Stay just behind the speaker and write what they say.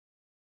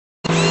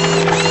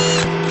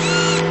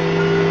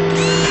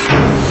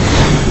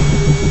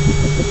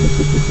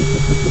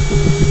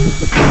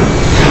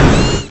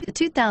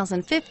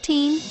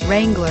2015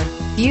 Wrangler.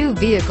 Few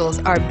vehicles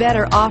are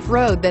better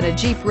off-road than a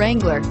Jeep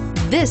Wrangler.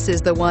 This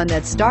is the one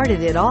that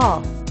started it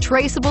all.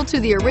 Traceable to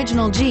the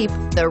original Jeep,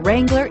 the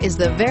Wrangler is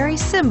the very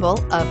symbol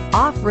of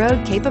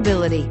off-road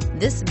capability.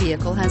 This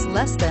vehicle has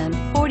less than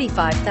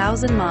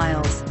 45,000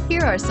 miles.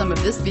 Here are some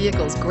of this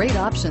vehicle's great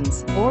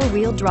options: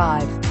 four-wheel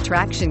drive,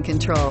 traction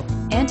control,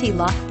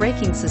 anti-lock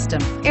braking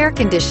system, air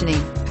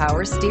conditioning,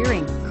 power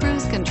steering,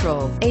 cruise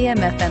control,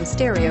 AM/FM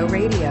stereo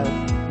radio,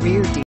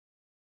 rear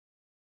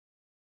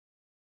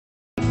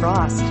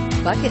defrost,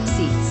 bucket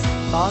seats,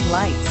 fog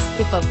lights.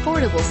 If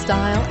affordable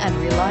style and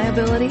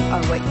reliability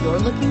are what you're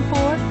looking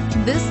for,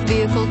 this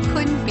vehicle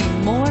couldn't be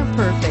more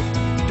perfect.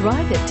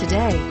 Drive it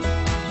today.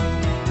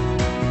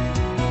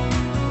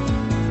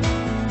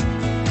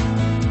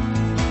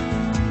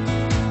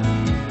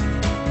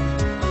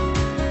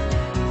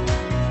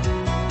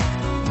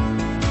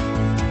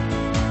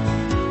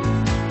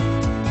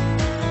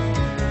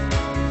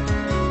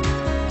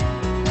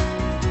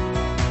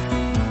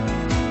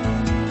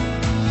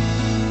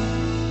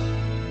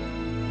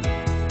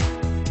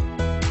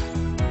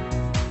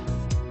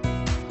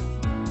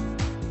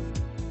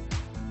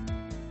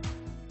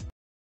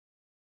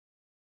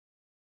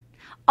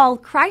 All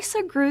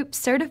Chrysler Group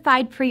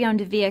certified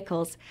pre-owned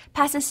vehicles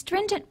pass a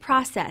stringent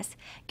process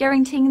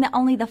guaranteeing that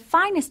only the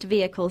finest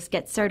vehicles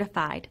get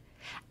certified.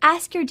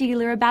 Ask your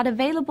dealer about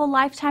available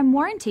lifetime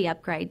warranty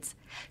upgrades.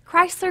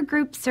 Chrysler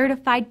Group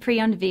certified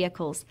pre-owned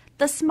vehicles,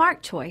 the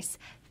smart choice,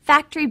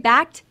 factory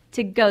backed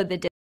to go the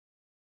distance.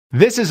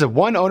 This is a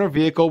one-owner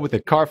vehicle with a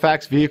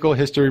Carfax Vehicle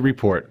History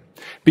Report.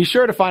 Be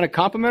sure to find a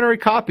complimentary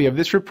copy of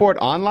this report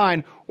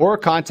online or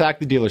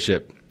contact the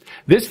dealership.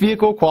 This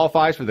vehicle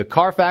qualifies for the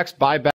Carfax buyback